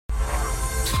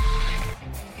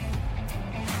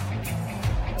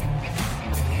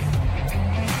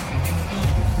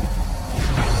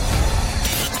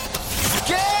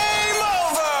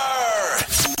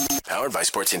Powered by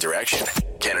Sports Interaction,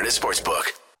 Canada Sportsbook.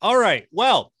 All right.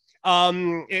 Well,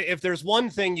 if there's one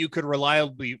thing you could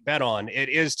reliably bet on, it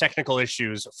is technical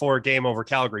issues for Game Over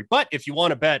Calgary. But if you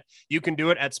want to bet, you can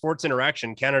do it at Sports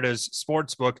Interaction, Canada's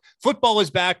sportsbook. Football is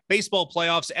back, baseball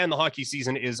playoffs, and the hockey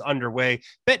season is underway.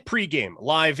 Bet pregame,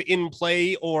 live in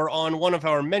play, or on one of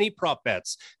our many prop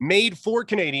bets. Made for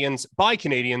Canadians, by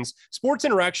Canadians, Sports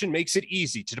Interaction makes it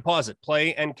easy to deposit,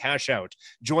 play, and cash out.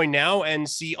 Join now and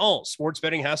see all sports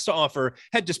betting has to offer.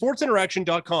 Head to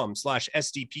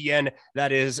sportsinteraction.com/SDPN.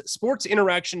 That is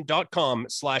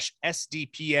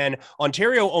sportsinteraction.com/SDPN.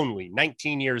 Ontario only,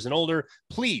 19 years and older.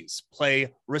 Please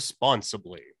play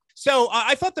responsibly. So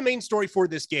I thought the main story for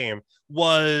this game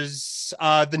was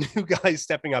the new guys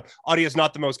stepping up. Audio is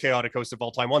not the most chaotic host of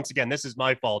all time. Once again, this is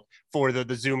my fault for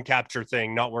the Zoom capture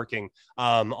thing not working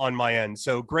on my end.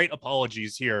 So great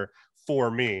apologies here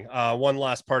for me. One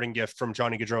last parting gift from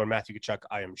Johnny Gaudreau and Matthew Tkachuk,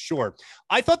 I am sure.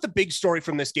 I thought the big story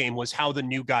from this game was how the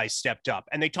new guys stepped up.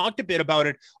 And they talked a bit about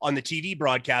it on the TV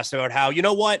broadcast about how, you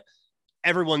know what,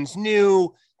 everyone's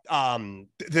new.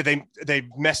 They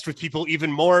messed with people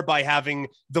even more by having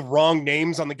the wrong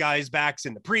names on the guys' backs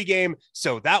in the pregame.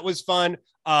 So that was fun.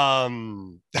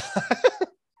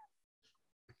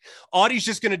 Audie's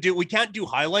just going to do, we can't do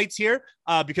highlights here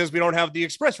because we don't have the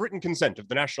express written consent of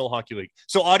the National Hockey League.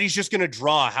 So Audie's just going to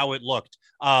draw how it looked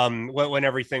when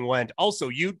everything went. Also,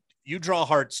 you draw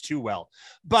hearts too well.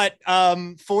 But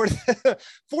for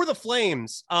the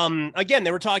Flames, again,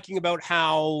 they were talking about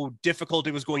how difficult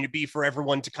it was going to be for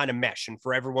everyone to kind of mesh and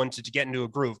for everyone to get into a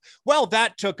groove. Well,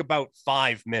 that took about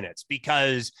 5 minutes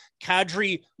because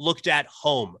Kadri looked at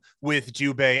home with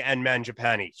Dubé and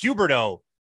Mangiapane. Huberdeau,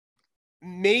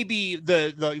 maybe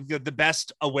the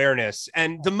best awareness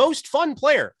and the most fun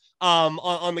player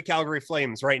on the Calgary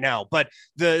Flames right now, but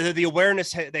the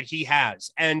awareness that he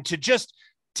has, and to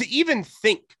even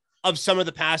think of some of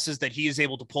the passes that he is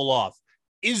able to pull off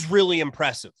is really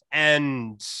impressive.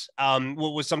 And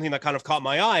what was something that kind of caught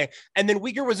my eye. And then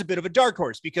Weegar was a bit of a dark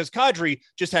horse because Kadri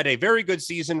just had a very good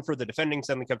season for the defending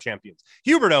Stanley Cup champions.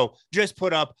 Huberdeau just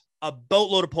put up a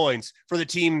boatload of points for the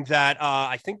team that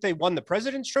I think they won the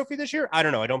President's Trophy this year. I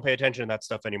don't know. I don't pay attention to that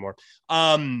stuff anymore.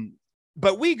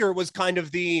 But Weegar was kind of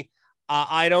the,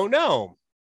 I don't know.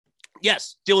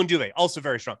 Yes, Dylan Dubé, also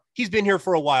very strong. He's been here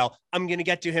for a while. I'm going to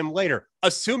get to him later.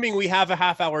 Assuming we have a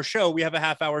half-hour show, we have a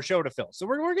half-hour show to fill. So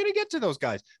we're going to get to those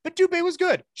guys. But Dubé was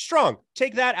good, strong.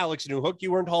 Take that, Alex Newhook.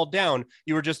 You weren't hauled down.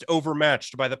 You were just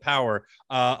overmatched by the power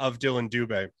of Dylan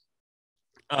Dubé.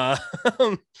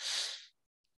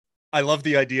 I love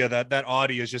the idea that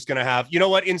Audie is just going to have, you know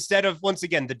what, instead of, once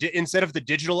again, instead of the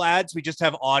digital ads, we just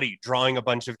have Audie drawing a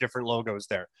bunch of different logos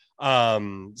there.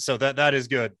 So that is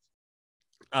good.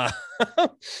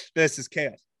 This is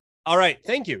chaos. All right.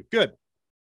 Thank you. Good.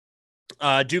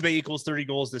 Dubé equals 30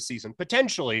 goals this season,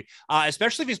 potentially,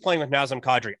 especially if he's playing with Nazem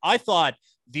Kadri. I thought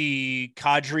the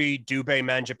Kadri, Dubé,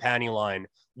 Mangiapane line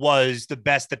was the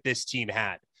best that this team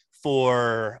had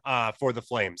for the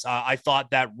Flames. I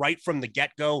thought that right from the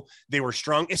get-go, they were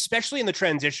strong, especially in the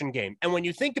transition game. And when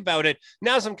you think about it,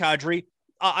 Nazem Kadri,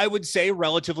 I would say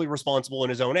relatively responsible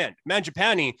in his own end.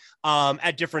 Mangiapane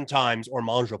at different times, or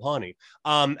Mangiapane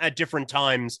at different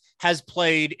times, has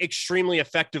played extremely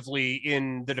effectively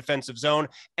in the defensive zone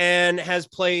and has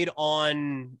played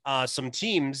on some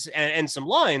teams and some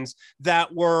lines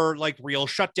that were like real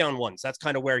shutdown ones. That's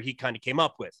kind of where he kind of came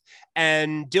up with.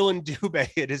 And Dylan Dubé,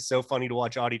 it is so funny to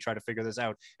watch Audie try to figure this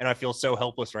out, and I feel so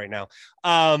helpless right now.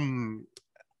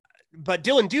 But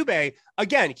Dylan Dubé,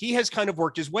 again, he has kind of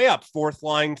worked his way up, fourth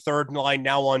line, third line,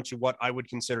 now on to what I would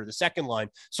consider the second line.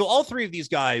 So all three of these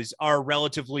guys are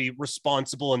relatively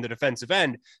responsible in the defensive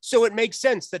end. So it makes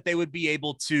sense that they would be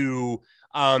able to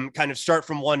kind of start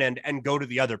from one end and go to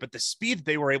the other. But the speed that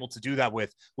they were able to do that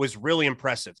with was really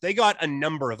impressive. They got a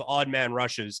number of odd man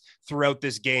rushes throughout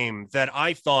this game that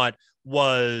I thought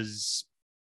was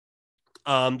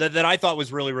that I thought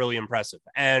was really, really impressive.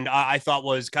 And I thought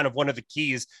was kind of one of the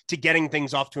keys to getting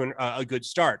things off to a good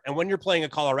start. And when you're playing a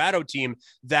Colorado team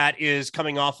that is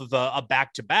coming off of a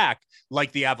back-to-back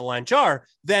like the Avalanche are,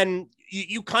 then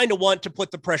you kind of want to put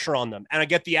the pressure on them. And I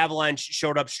get the Avalanche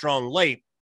showed up strong late.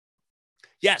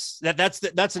 Yes,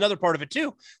 that's another part of it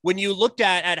too. When you looked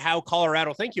at how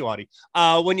Colorado, thank you, Audie.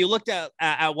 When you looked at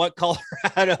what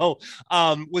Colorado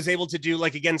was able to do,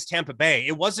 like against Tampa Bay,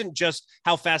 it wasn't just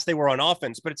how fast they were on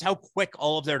offense, but it's how quick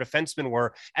all of their defensemen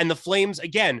were. And the Flames,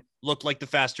 again, looked like the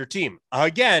faster team.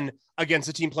 Again, against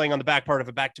a team playing on the back part of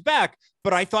a back-to-back,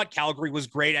 but I thought Calgary was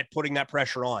great at putting that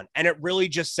pressure on, and it really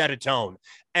just set a tone.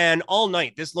 And all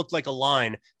night, this looked like a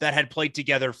line that had played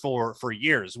together for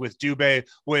years with Dubé,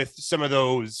 with some of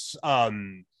those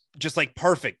just like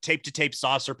perfect tape to tape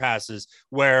saucer passes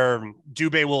where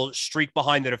Dubé will streak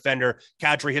behind the defender.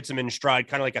 Kadri hits him in stride,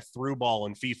 kind of like a through ball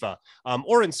in FIFA,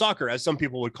 or in soccer, as some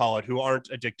people would call it, who aren't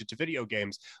addicted to video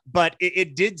games. But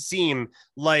it did seem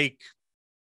like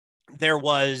there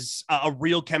was a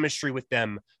real chemistry with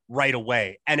them right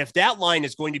away. And if that line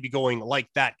is going to be going like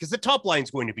that, because the top line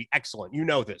is going to be excellent, you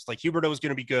know this, like Huberdeau is going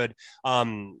to be good.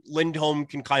 Lindholm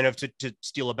can kind of, to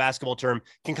steal a basketball term,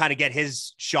 can kind of get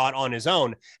his shot on his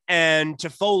own. And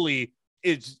Toffoli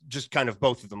is just kind of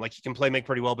both of them. Like he can make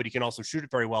pretty well, but he can also shoot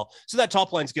it very well. So that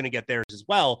top line is going to get theirs as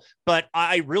well. But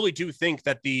I really do think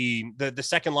that the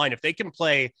second line, if they can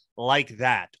play like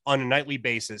that on a nightly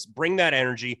basis, bring that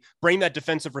energy, bring that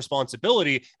defensive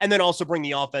responsibility, and then also bring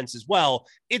the offense as well,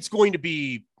 it's going to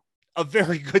be a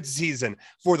very good season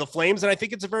for the Flames. And I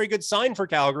think it's a very good sign for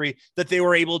Calgary that they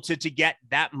were able to get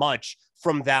that much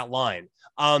from that line.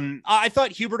 I thought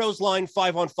Huberdeau's line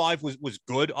 5-on-5 was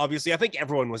good. Obviously, I think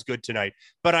everyone was good tonight,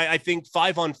 but I think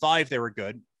 5-on-5, they were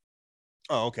good.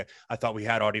 Oh, okay. I thought we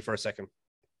had Audie for a second.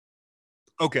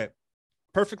 Okay.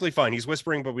 Perfectly fine. He's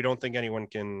whispering, but we don't think anyone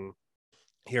can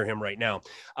hear him right now.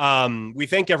 We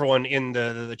thank everyone in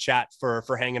the chat for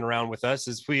hanging around with us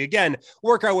as we again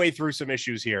work our way through some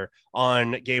issues here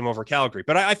on Game Over Calgary.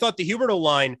 But I thought the Huberdeau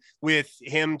line with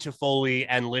him, Toffoli,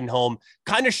 and Lindholm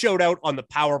kind of showed out on the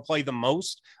power play the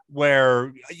most,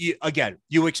 where you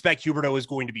expect Huberdeau is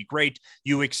going to be great.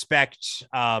 You expect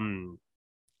Lindholm's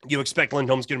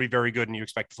going to be very good, and you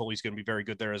expect Foley's going to be very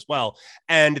good there as well.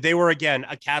 And they were, again,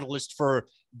 a catalyst for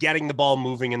getting the ball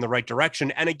moving in the right direction.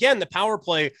 And again, the power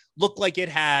play looked like it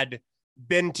had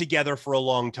been together for a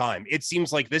long time. It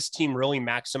seems like this team really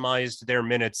maximized their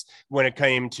minutes when it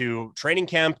came to training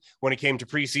camp, when it came to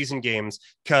preseason games,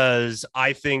 because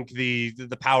I think the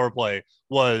power play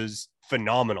was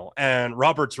phenomenal. And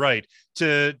Robert's right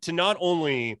to not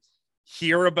only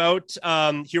hear about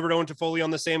Huberdeau and Toffoli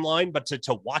on the same line, but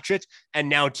to watch it, and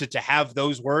now to have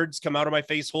those words come out of my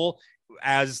face hole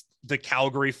as the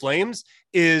Calgary Flames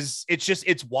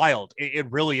it's wild. It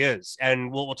really is.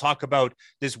 And we'll talk about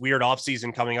this weird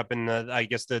offseason coming up in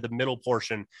the middle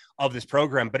portion of this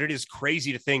program, but it is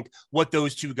crazy to think what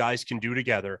those two guys can do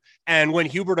together. And when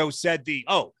Huberdeau said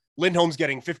Lindholm's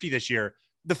getting 50 this year,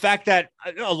 the fact that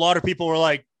a lot of people were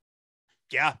like,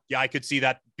 yeah, I could see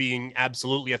that being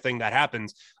absolutely a thing that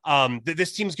happens.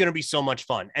 This team's going to be so much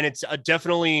fun, and it's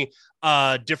definitely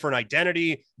a different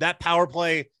identity. That power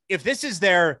play, if this is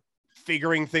their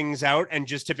figuring things out and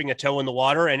just tipping a toe in the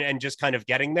water and just kind of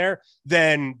getting there,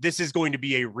 then this is going to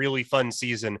be a really fun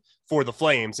season for the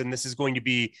Flames. And this is going to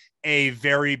be a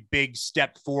very big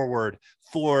step forward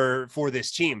for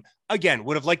this team. Again,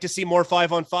 would have liked to see more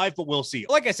 5-on-5, but we'll see.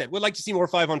 Like I said, would like to see more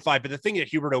 5-on-5, but the thing that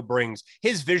Huberdeau brings,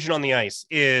 his vision on the ice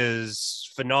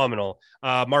is phenomenal.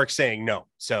 Mark's saying no,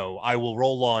 so I will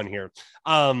roll on here.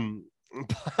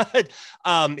 But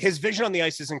his vision on the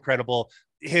ice is incredible.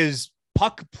 His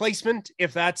puck placement,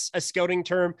 if that's a scouting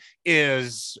term,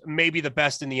 is maybe the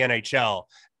best in the NHL.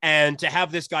 And to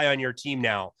have this guy on your team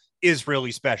now is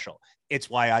really special. It's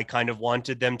why I kind of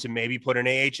wanted them to maybe put an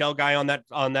AHL guy on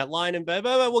that line, and but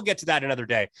we'll get to that another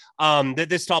day.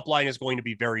 This top line is going to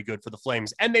be very good for the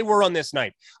Flames, and they were on this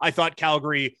night. I thought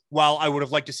Calgary, while I would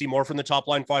have liked to see more from the top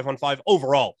line 5-on-5,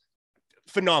 overall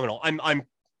phenomenal. I'm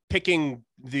picking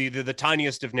the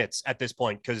tiniest of nits at this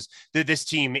point because this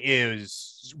team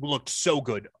looked so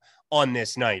good on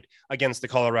this night against the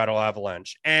Colorado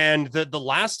Avalanche. And the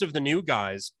last of the new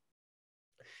guys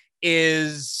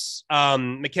is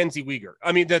Mackenzie Weegar.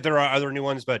 I mean, there are other new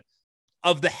ones, but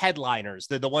of the headliners,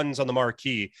 the ones on the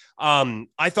marquee,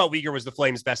 I thought Weegar was the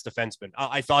Flames' best defenseman.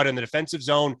 I thought in the defensive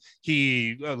zone,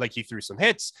 he threw some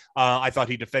hits. I thought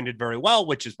he defended very well,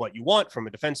 which is what you want from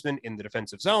a defenseman in the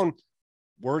defensive zone,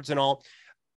 words and all.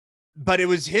 But it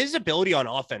was his ability on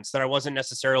offense that I wasn't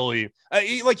necessarily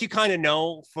you kind of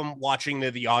know from watching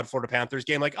the odd Florida Panthers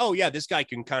game, like, oh yeah, this guy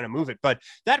can kind of move it. But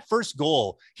that first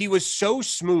goal, he was so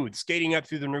smooth skating up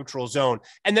through the neutral zone.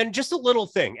 And then just a little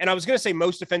thing. And I was going to say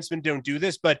most defensemen don't do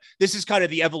this, but this is kind of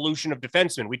the evolution of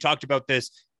defensemen. We talked about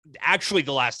this actually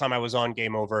the last time I was on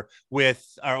Game Over with,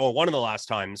 or one of the last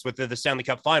times with the Stanley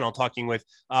Cup final, talking with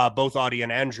both Audie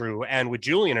and Andrew and with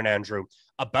Julian and Andrew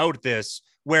about this,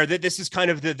 where this is kind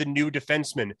of the new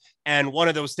defenseman. And one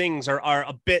of those things are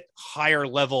a bit higher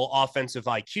level offensive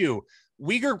IQ.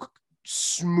 Weegar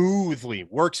smoothly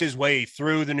works his way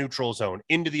through the neutral zone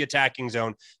into the attacking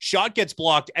zone. Shot gets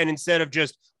blocked. And instead of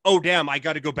just, oh, damn, I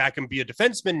got to go back and be a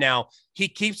defenseman now, he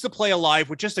keeps the play alive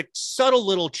with just a subtle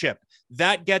little chip.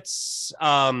 That gets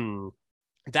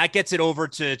it over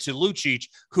to Lucic,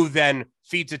 who then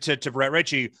feeds it to Brett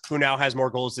Ritchie, who now has more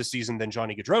goals this season than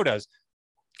Johnny Gaudreau does.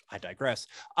 I digress.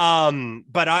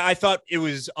 But I thought it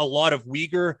was a lot of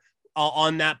Uyghur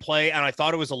on that play, and I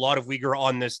thought it was a lot of Uyghur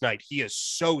on this night. He is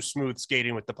so smooth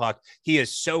skating with the puck. He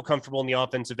is so comfortable in the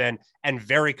offensive end and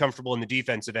very comfortable in the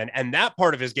defensive end. And that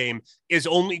part of his game is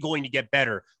only going to get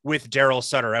better with Daryl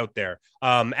Sutter out there.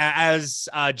 As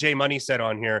Jay Money said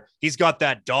on here, he's got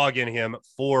that dog in him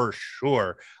for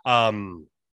sure.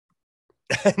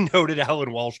 Noted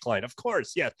Alan Walsh Klein, of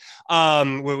course, yes,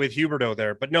 with Huberdeau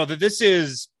there. But no, this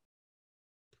is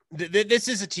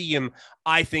a team,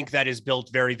 I think, that is built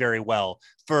very, very well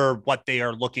for what they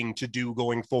are looking to do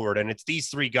going forward. And it's these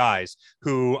three guys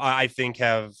who I think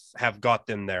have got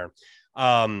them there.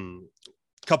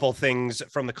 Couple things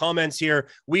from the comments here.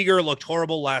 Uyghur looked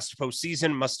horrible last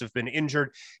postseason, must have been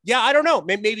injured. Yeah, I don't know.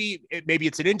 Maybe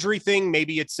it's an injury thing.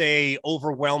 Maybe it's a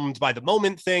overwhelmed by the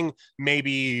moment thing.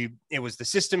 Maybe it was the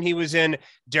system he was in.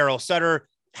 Daryl Sutter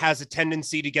has a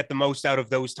tendency to get the most out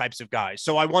of those types of guys.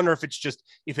 So I wonder if it's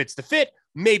the fit.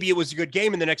 Maybe it was a good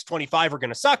game and the next 25 are going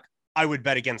to suck. I would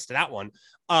bet against that one.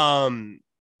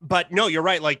 But no, you're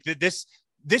right. Like this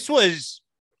was,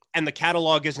 and the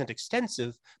catalog isn't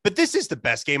extensive, but this is the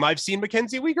best game I've seen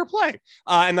Mackenzie Weegar play.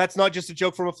 And that's not just a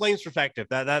joke from a Flames perspective.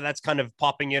 That's kind of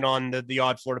popping in on the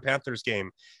odd Florida Panthers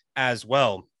game as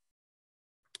well.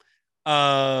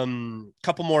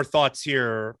 Couple more thoughts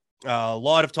here. A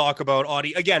lot of talk about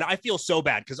Audie. Again, I feel so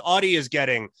bad because Audie is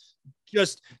getting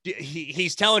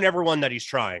he's telling everyone that he's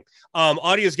trying.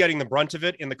 Audie is getting the brunt of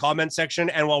it in the comment section.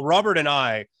 And while Robert and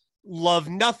I love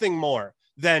nothing more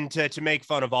than to make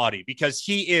fun of Audie because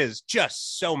he is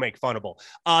just so make funnable.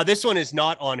 This one is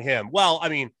not on him. Well, I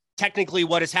mean, technically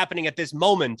what is happening at this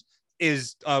moment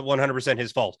is 100%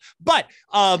 his fault. But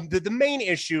the main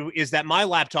issue is that my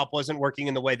laptop wasn't working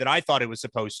in the way that I thought it was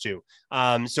supposed to.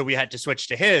 So we had to switch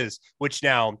to his, which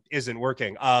now isn't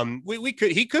working.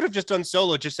 He could have just done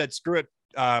solo, just said, screw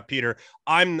it, Peter.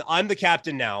 I'm the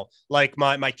captain now, like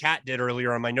my cat did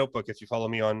earlier on my notebook, if you follow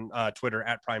me on Twitter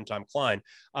at Primetime Klein.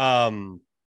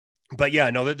 But yeah,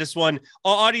 no, this one,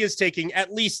 Audie is taking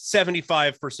at least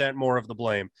 75% more of the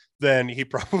blame than he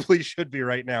probably should be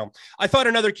right now. I thought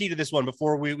another key to this one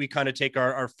before we kind of take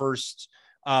our first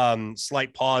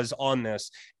slight pause on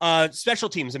this. Special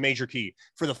teams, a major key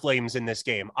for the Flames in this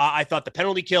game. I thought the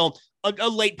penalty kill, a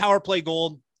late power play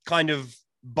goal kind of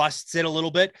busts it a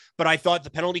little bit, but I thought the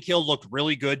penalty kill looked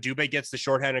really good. Dubé gets the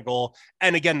shorthanded goal.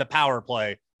 And again, the power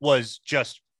play was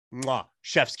just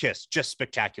chef's kiss, just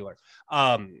spectacular.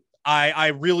 I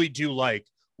really do like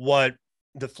what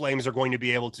the Flames are going to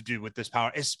be able to do with this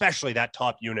power, especially that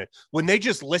top unit. When they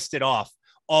just listed off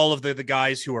all of the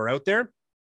guys who are out there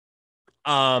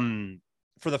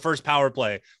for the first power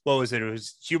play, what was it? It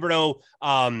was Huberdeau,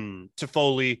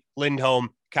 Toffoli, Lindholm,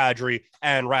 Kadri,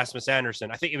 and Rasmus Anderson.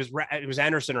 I think it was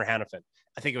Anderson or Hannafin.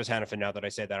 I think it was Hannafin now that I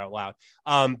say that out loud.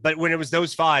 But when it was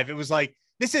those five, it was like,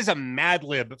 this is a Mad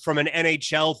Lib from an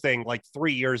NHL thing like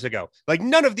 3 years ago. Like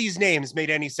none of these names made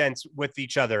any sense with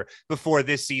each other before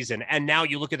this season. And now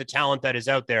you look at the talent that is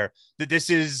out there, that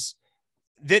this is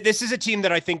a team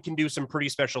that I think can do some pretty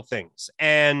special things.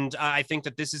 And I think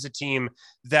that this is a team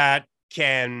that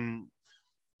can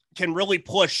really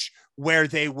push where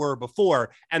they were before.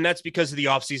 And that's because of the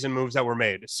offseason moves that were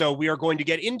made. So we are going to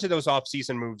get into those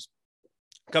offseason moves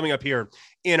coming up here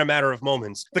in a matter of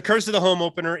moments. The curse of the home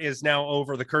opener is now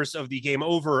over. The curse of the game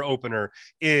over opener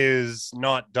is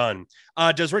not done.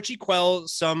 Does Richie quell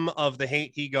some of the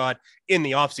hate he got in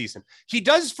the offseason? He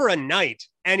does for a night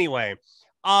anyway.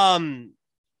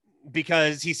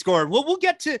 Because he scored. We will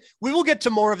get to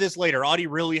more of this later. Audie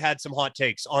really had some hot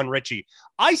takes on Richie.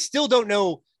 I still don't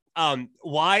know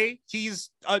why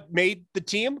he's made the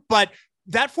team, but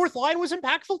that fourth line was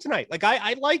impactful tonight. Like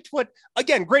I liked what,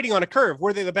 again, grading on a curve.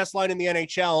 Were they the best line in the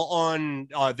NHL on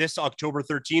this October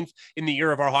 13th in the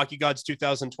year of our Hockey Gods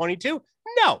 2022?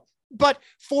 No. But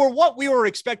for what we were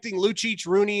expecting Lucic,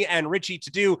 Rooney, and Richie to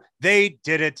do, they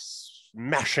did it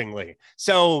smashingly.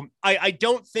 So I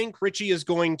don't think Richie is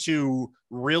going to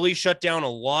really shut down a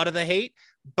lot of the hate,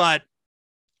 but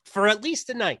for at least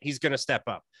a night, he's going to step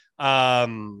up.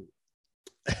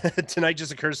 Tonight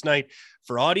just a curse night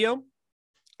for audio.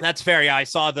 That's fair. Yeah, I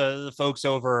saw the folks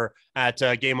over at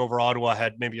Game Over Ottawa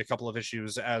had maybe a couple of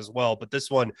issues as well, but this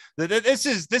one, this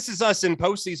is us in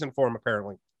postseason form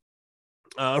apparently.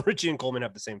 Richie and Coleman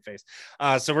have the same face,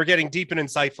 so we're getting deep and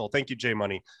insightful. Thank you, Jay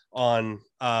Money, on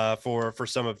for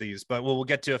some of these, but we'll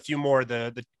get to a few more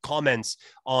the comments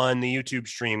on the YouTube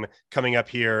stream coming up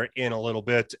here in a little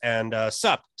bit, and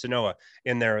sup to Noah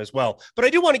in there as well. But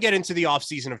I do want to get into the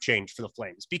offseason of change for the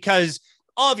Flames because,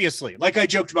 obviously, like I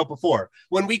joked about before,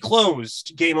 when we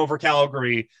closed Game Over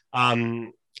Calgary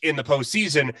in the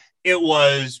postseason, it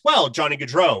was, well, Johnny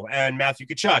Gaudreau and Matthew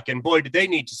Tkachuk, and boy, did they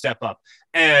need to step up.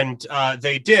 And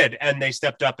they did, and they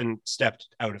stepped up and stepped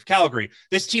out of Calgary.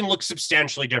 This team looks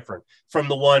substantially different from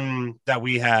the one that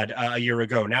we had a year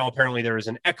ago. Now, apparently, there is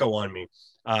an echo on me,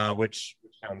 which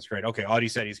sounds great. Okay, Audie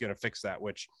said he's going to fix that,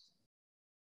 which,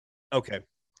 okay.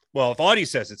 Well, if Audie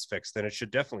says it's fixed, then it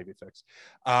should definitely be fixed.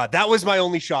 That was my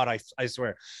only shot, I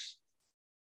swear.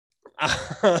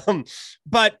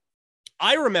 But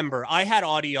I remember I had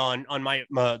Audie on my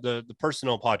the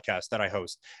personal podcast that I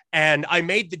host, and I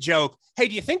made the joke, hey,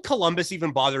 do you think Columbus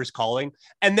even bothers calling?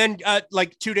 And then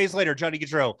like 2 days later, Johnny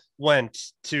Gaudreau went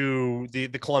to the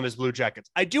Columbus Blue Jackets.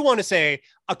 I do want to say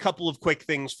a couple of quick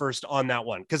things first on that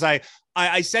one, because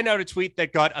I sent out a tweet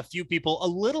that got a few people a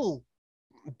little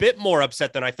bit more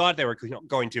upset than I thought they were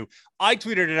going to. I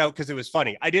tweeted it out because it was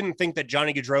funny. I didn't think that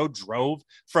Johnny Gaudreau drove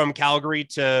from Calgary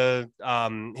to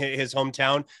his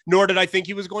hometown, nor did I think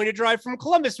he was going to drive from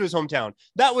Columbus to his hometown.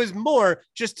 That was more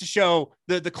just to show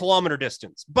the kilometer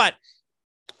distance, but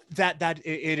that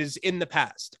it is in the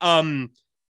past.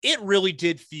 It really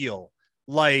did feel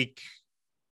like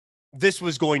this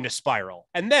was going to spiral.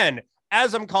 And then,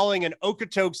 as I'm calling an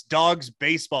Okotoks Dogs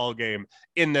baseball game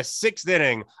in the 6th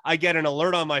inning, I get an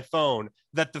alert on my phone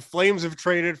that the Flames have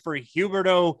traded for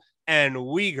Huberdeau and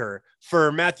Weegar for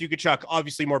Matthew Tkachuk.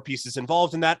 Obviously, more pieces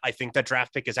involved in that. I think that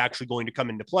draft pick is actually going to come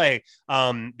into play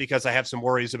because I have some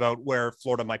worries about where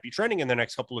Florida might be trending in the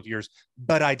next couple of years,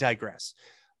 but I digress.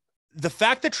 The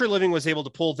fact that Treliving was able to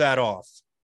pull that off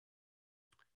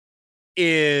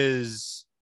is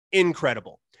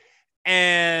incredible.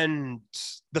 And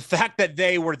the fact that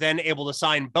they were then able to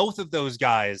sign both of those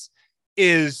guys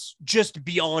is just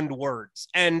beyond words.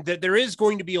 And that there is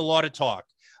going to be a lot of talk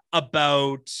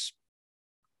about,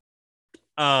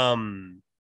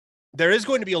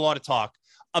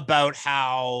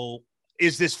 how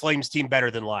is this Flames team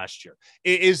better than last year?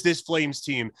 Is this Flames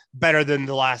team better than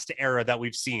the last era that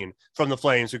we've seen from the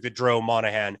Flames with Gaudreau,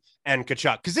 Monahan, and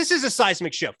Tkachuk? Because this is a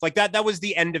seismic shift. Like that was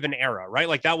the end of an era, right?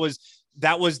 Like that was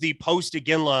the post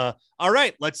Iginla. All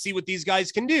right, let's see what these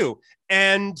guys can do.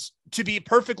 And to be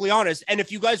perfectly honest, and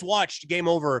if you guys watched Game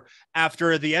Over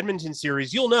after the Edmonton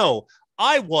series, you'll know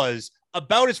I was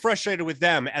about as frustrated with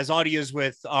them as Audie is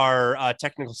with our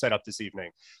technical setup this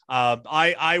evening.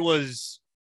 I was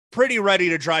pretty ready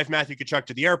to drive Matthew Tkachuk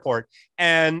to the airport.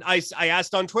 And I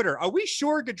asked on Twitter, are we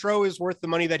sure Gaudreau is worth the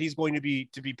money that he's going to be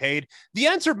paid? The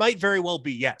answer might very well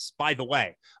be yes, by the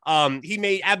way. He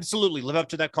may absolutely live up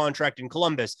to that contract in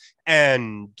Columbus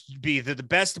and be the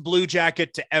best Blue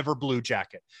Jacket to ever Blue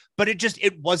Jacket. But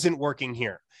it wasn't working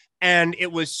here. And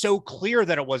it was so clear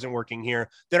that it wasn't working here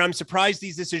that I'm surprised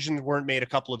these decisions weren't made a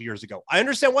couple of years ago. I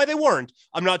understand why they weren't.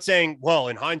 I'm not saying, well,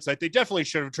 in hindsight, they definitely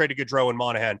should have traded Gaudreau and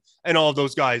Monahan and all of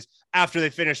those guys after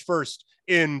they finished first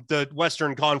in the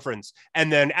Western Conference.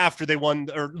 And then after they won,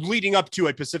 or leading up to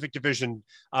a Pacific Division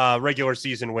regular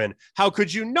season win. How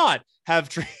could you not have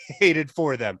traded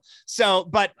for them? So,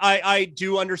 but I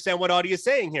do understand what Audie is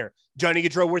saying here. Johnny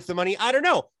Gaudreau worth the money? I don't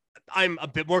know. I'm a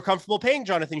bit more comfortable paying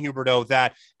Jonathan Huberdeau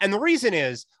that. And the reason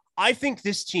is, I think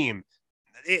this team,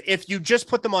 if you just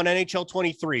put them on NHL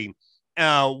 23,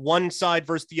 one side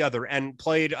versus the other, and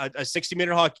played a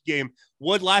 60-minute hockey game,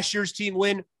 would last year's team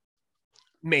win?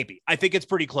 Maybe. I think it's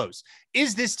pretty close.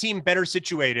 Is this team better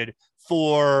situated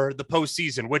for the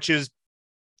postseason, which is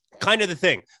kind of the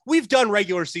thing? We've done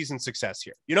regular season success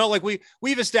here. You know, like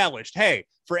we've established, hey,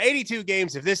 for 82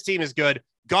 games, if this team is good,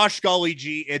 gosh golly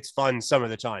gee, it's fun some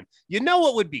of the time. You know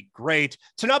what would be great?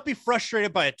 To not be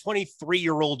frustrated by a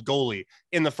 23-year-old goalie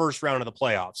in the first round of the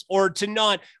playoffs, or to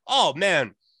not, oh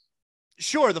man,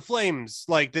 sure, the Flames,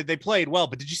 like they played well,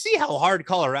 but did you see how hard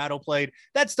Colorado played?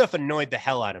 That stuff annoyed the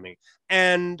hell out of me.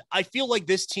 And I feel like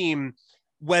this team,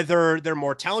 whether they're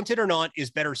more talented or not, is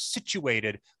better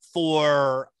situated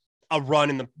for a run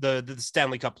in the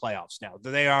Stanley Cup playoffs now.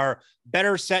 They are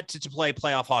better set to play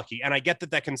playoff hockey. And I get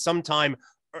that can sometimes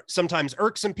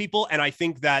irk some people. And I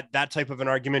think that type of an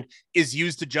argument is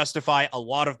used to justify a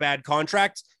lot of bad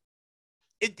contracts.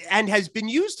 And has been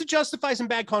used to justify some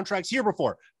bad contracts here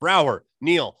before. Brouwer,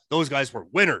 Neal, those guys were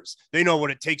winners. They know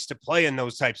what it takes to play in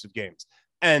those types of games.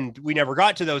 And we never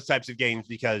got to those types of games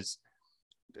because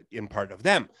in part of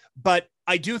them. But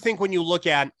I do think when you look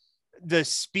at the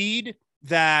speed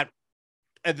and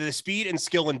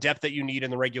skill and depth that you need in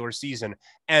the regular season,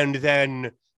 and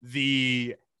then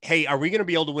hey, are we going to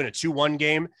be able to win a 2-1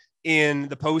 game in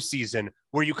the postseason,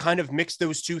 where you kind of mix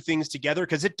those two things together?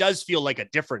 Because it does feel like a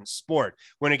different sport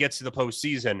when it gets to the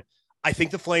postseason. I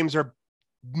think the Flames are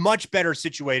much better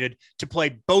situated to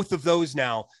play both of those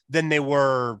now than they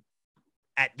were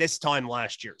at this time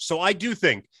last year. So I do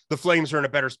think the Flames are in a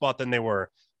better spot than they were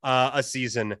a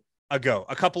season ago.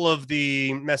 A couple of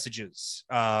the messages.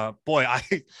 Boy,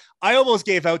 I almost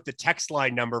gave out the text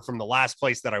line number from the last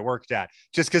place that I worked at,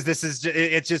 just because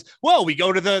it's just, well, we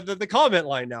go to the comment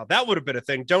line now. That would have been a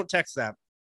thing. Don't text that.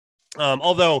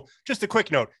 Although, just a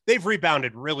quick note, they've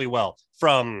rebounded really well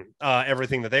from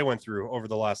everything that they went through over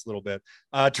the last little bit.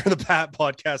 Turn the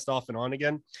podcast off and on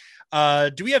again.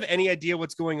 Do we have any idea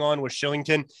what's going on with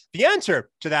Shillington? The answer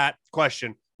to that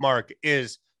question, Mark,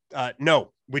 is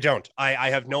no, we don't. I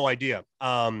have no idea.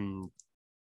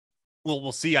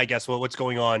 We'll see, I guess, what's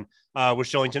going on with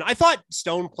Shillington. I thought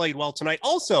Stone played well tonight.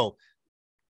 Also,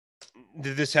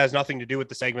 this has nothing to do with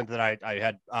the segment that I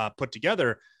had put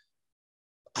together.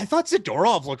 I thought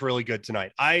Zadorov looked really good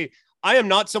tonight. I am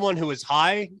not someone who is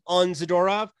high on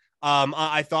Zadorov.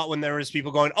 I thought when there was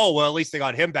people going, oh, well, at least they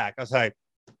got him back. I was like,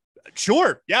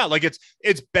 sure. Yeah. Like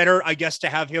it's better, I guess, to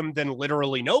have him than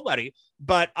literally nobody,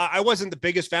 but I wasn't the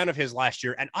biggest fan of his last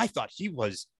year. And I thought he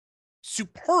was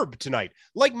superb tonight,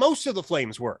 like most of the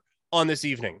Flames were on this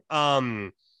evening.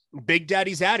 Big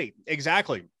Daddy Zaddy.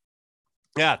 Exactly.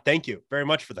 Yeah. Thank you very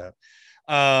much for that.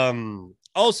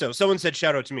 Also, someone said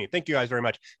shout out to me. Thank you guys very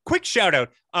much. Quick shout out,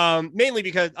 mainly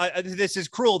because this is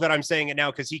cruel that I'm saying it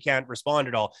now because he can't respond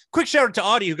at all. Quick shout out to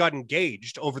Audie, who got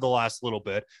engaged over the last little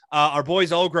bit. Our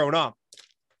boy's all grown up.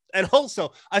 And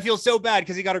also, I feel so bad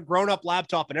because he got a grown-up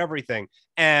laptop and everything,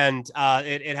 and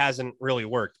it hasn't really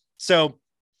worked. So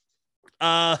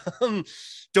don't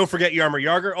forget Yarmer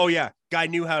Yarger. Oh, yeah. Guy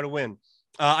knew how to win.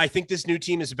 I think this new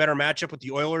team is a better matchup with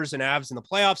the Oilers and Avs in the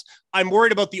playoffs. I'm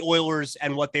worried about the Oilers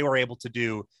and what they were able to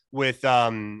do with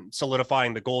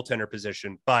solidifying the goaltender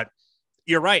position. But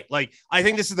you're right. Like, I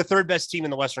think this is the third best team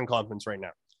in the Western Conference right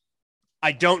now.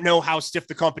 I don't know how stiff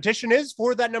the competition is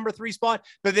for that number 3 spot,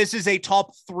 but this is a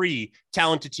top 3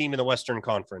 talented team in the Western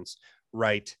Conference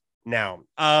right now.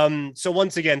 So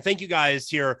once again, thank you guys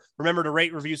here. Remember to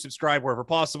rate, review, subscribe wherever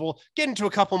possible. Get into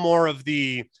a couple more of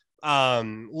the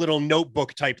little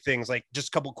notebook type things, like just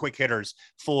a couple quick hitters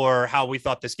for how we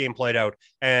thought this game played out,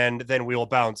 and then we will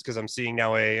bounce because I'm seeing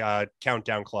now a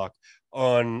countdown clock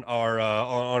on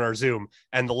our Zoom,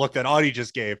 and the look that Audie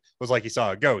just gave was like he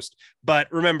saw a ghost.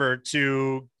 But remember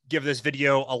to give this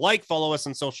video a like, follow us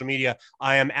on social media.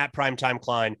 I am at Primetime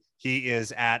Klein. He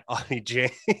is at Audie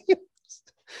James.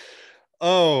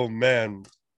 Oh man.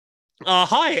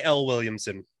 Hi, L.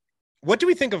 Williamson. What do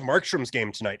we think of Markstrom's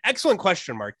game tonight? Excellent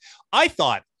question, Mark. I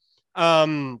thought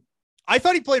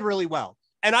he played really well,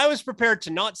 and I was prepared to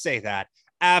not say that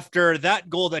after that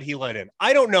goal that he let in.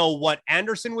 I don't know what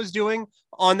Anderson was doing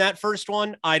on that first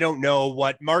one. I don't know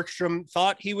what Markstrom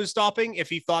thought he was stopping, if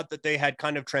he thought that they had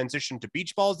kind of transitioned to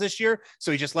beach balls this year.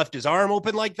 So he just left his arm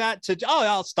open like that to, oh,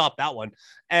 I'll stop that one.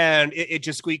 And it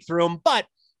just squeaked through him. But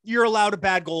you're allowed a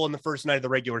bad goal in the first night of the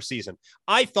regular season.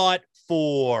 I thought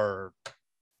for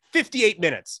 58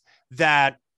 minutes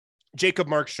that Jacob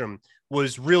Markstrom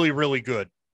was really, really good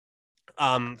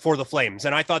for the Flames.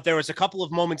 And I thought there was a couple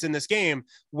of moments in this game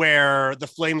where the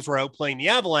Flames were outplaying the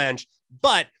Avalanche,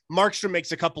 but Markstrom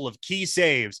makes a couple of key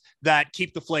saves that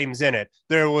keep the Flames in it.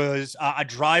 There was a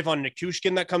drive on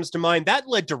Nichushkin that comes to mind. That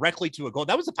led directly to a goal.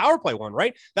 That was the power play one,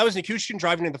 right? That was Nichushkin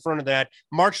driving in the front of that.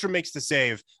 Markstrom makes the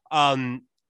save. Dylan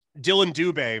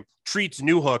Dubé treats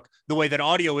Newhook the way that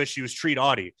audio issues treat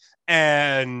Audie,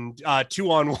 and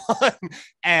 2-on-1,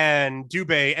 and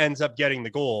Dubé ends up getting the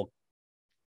goal.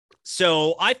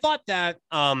 So I thought that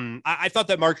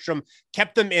Markstrom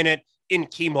kept them in it in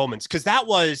key moments, because that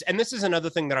was, and this is another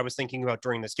thing that I was thinking about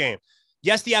during this game.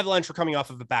 Yes, the Avalanche were coming off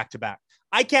of a back-to-back.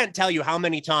 I can't tell you how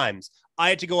many times I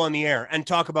had to go on the air and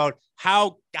talk about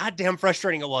how goddamn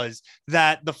frustrating it was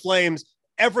that the Flames,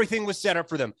 everything was set up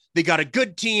for them. They got a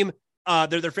good team.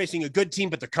 They're facing a good team,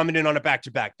 but they're coming in on a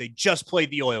back-to-back. They just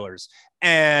played the Oilers,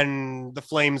 and the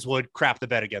Flames would crap the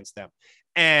bed against them.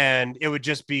 And it would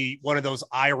just be one of those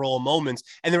eye roll moments.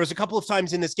 And there was a couple of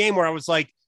times in this game where I was like,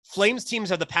 Flames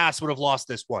teams of the past would have lost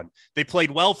this one. They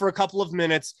played well for a couple of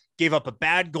minutes, gave up a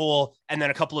bad goal, and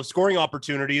then a couple of scoring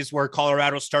opportunities where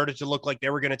Colorado started to look like they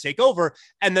were going to take over.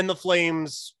 And then the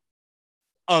Flames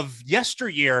of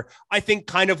yesteryear, I think,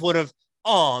 kind of would have,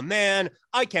 oh man,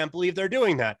 I can't believe they're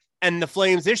doing that. And the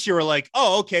Flames this year were like,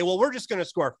 oh, okay, well, we're just going to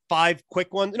score 5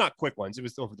 quick ones. Not quick ones. It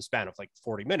was over the span of like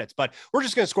 40 minutes, but we're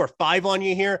just going to score 5 on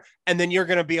you here. And then you're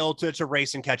going to be able to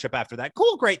race and catch up after that.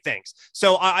 Cool. Great. Thanks.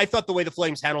 So I thought the way the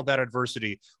Flames handled that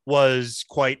adversity was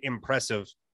quite impressive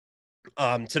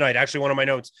tonight. Actually, one of my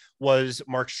notes was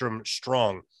Markstrom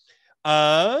strong.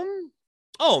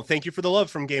 Oh, thank you for the love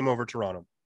from Game Over Toronto.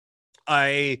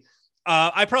 I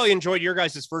probably enjoyed your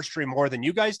guys' first stream more than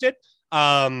you guys did.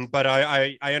 But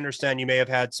I understand you may have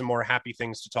had some more happy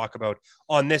things to talk about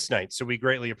on this night. So we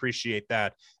greatly appreciate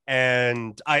that.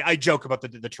 And I joke about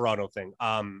the Toronto thing.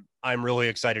 I'm really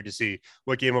excited to see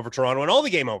what Game Over Toronto and all the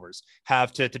Game Overs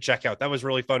have to check out. That was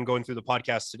really fun going through the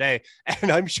podcast today.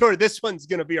 And I'm sure this one's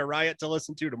going to be a riot to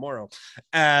listen to tomorrow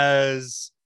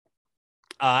as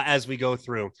we go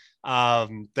through.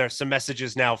 There's some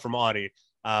messages now from Audie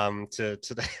to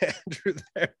the Andrew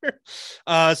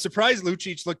there. Surprised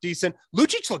Lucic looked decent.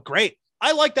 Lucic looked great.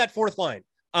 I like that fourth line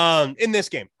in this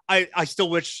game. I still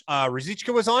wish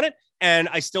Ruzicka was on it, and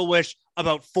I still wish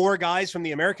about 4 guys from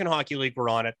the American Hockey League were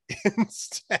on it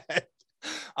instead.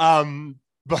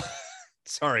 But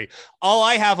sorry, all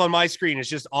I have on my screen is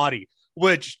just Audie,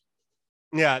 which,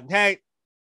 yeah, hey,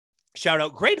 shout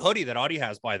out. Great hoodie that Audie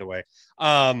has, by the way.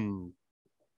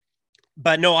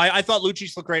 But no, I thought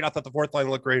Lucic looked great. I thought the fourth line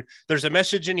looked great. There's a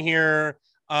message in here.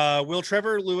 Will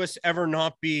Trevor Lewis ever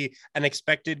not be an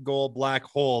expected goal black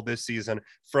hole this season?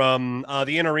 From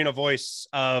the in-arena voice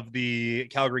of the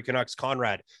Calgary Canucks,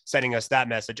 Conrad, sending us that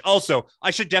message. Also,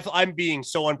 I'm being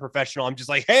so unprofessional. I'm just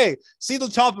like, hey, see the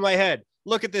top of my head.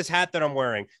 Look at this hat that I'm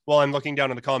wearing while I'm looking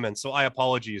down in the comments. So I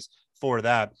apologize for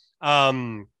that.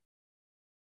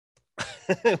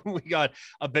 We got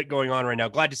a bit going on right now.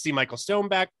 Glad to see Michael Stone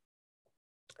back.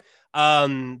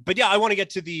 But yeah, I want to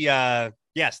get to the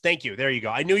yes, thank you. There you go.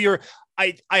 I knew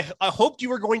I hoped you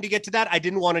were going to get to that. I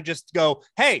didn't want to just go,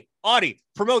 hey, Audie,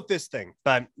 promote this thing,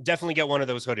 but definitely get one of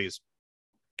those hoodies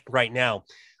right now.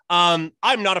 I'm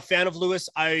not a fan of Lewis.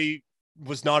 I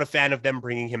was not a fan of them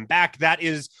bringing him back. That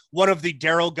is one of the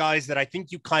Daryl guys that I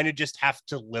think you kind of just have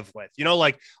to live with. You know,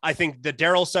 like, I think the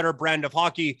Daryl Sutter brand of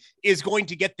hockey is going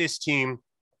to get this team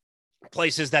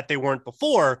places that they weren't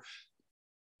before.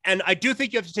 And I do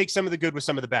think you have to take some of the good with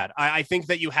some of the bad. I think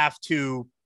that you have to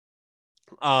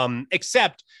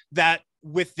accept that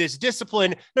with this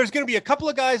discipline, there's going to be a couple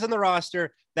of guys on the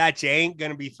roster that you ain't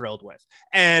going to be thrilled with.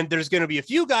 And there's going to be a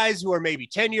few guys who are maybe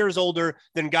 10 years older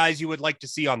than guys you would like to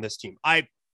see on this team. I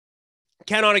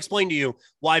cannot explain to you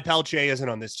why Pelche isn't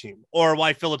on this team, or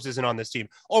why Phillips isn't on this team,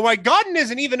 or why Godden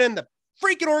isn't even in the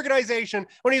freaking organization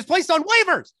when he was placed on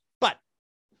waivers. But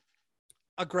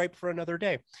a gripe for another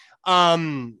day.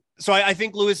 So I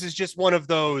think Lewis is just one of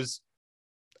those,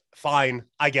 fine,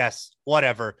 I guess,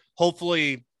 whatever.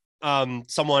 Hopefully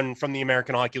someone from the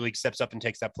American Hockey League steps up and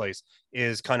takes that place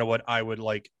is kind of what I would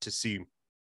like to see.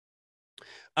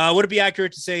 Would it be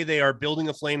accurate to say they are building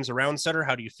the Flames around Sutter?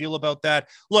 How do you feel about that?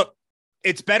 Look,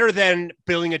 it's better than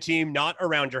building a team not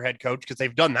around your head coach, because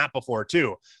they've done that before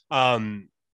too.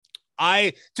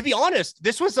 To be honest,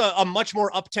 this was a much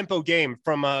more up-tempo game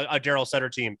from a Daryl Sutter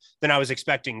team than I was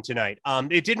expecting tonight.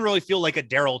 It didn't really feel like a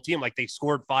Daryl team. Like, they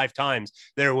scored 5 times.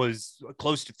 There was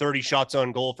close to 30 shots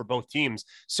on goal for both teams.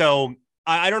 So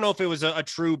I don't know if it was a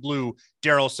true blue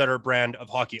Daryl Sutter brand of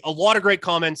hockey. A lot of great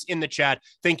comments in the chat.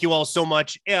 Thank you all so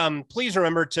much. Please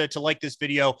remember to like this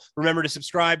video. Remember to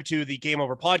subscribe to the Game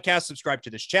Over podcast. Subscribe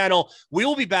to this channel. We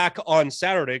will be back on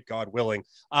Saturday, God willing.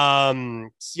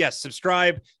 Yes,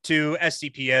 subscribe to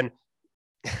SCPN.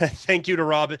 Thank you to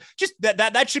Rob. Just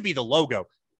that should be the logo.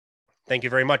 Thank you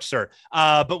very much, sir.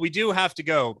 But we do have to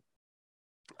go.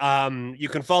 You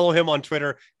can follow him on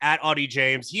Twitter at Audie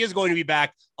James. He is going to be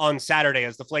back on Saturday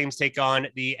as the Flames take on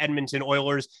the Edmonton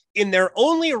Oilers in their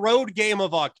only road game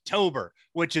of October,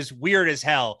 which is weird as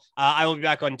hell. I will be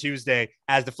back on Tuesday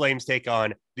as the Flames take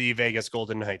on the Vegas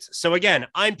Golden Knights. So again,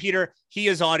 I'm Peter. He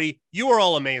is Audie. You are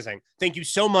all amazing. Thank you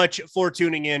so much for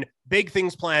tuning in. Big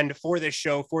things planned for this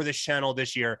show, for this channel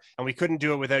this year, and we couldn't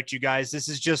do it without you guys. This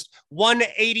is just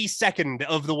 1/82nd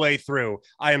of the way through.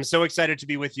 I am so excited to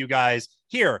be with you guys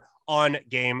here on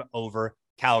Game Over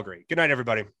Calgary. Good night,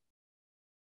 everybody.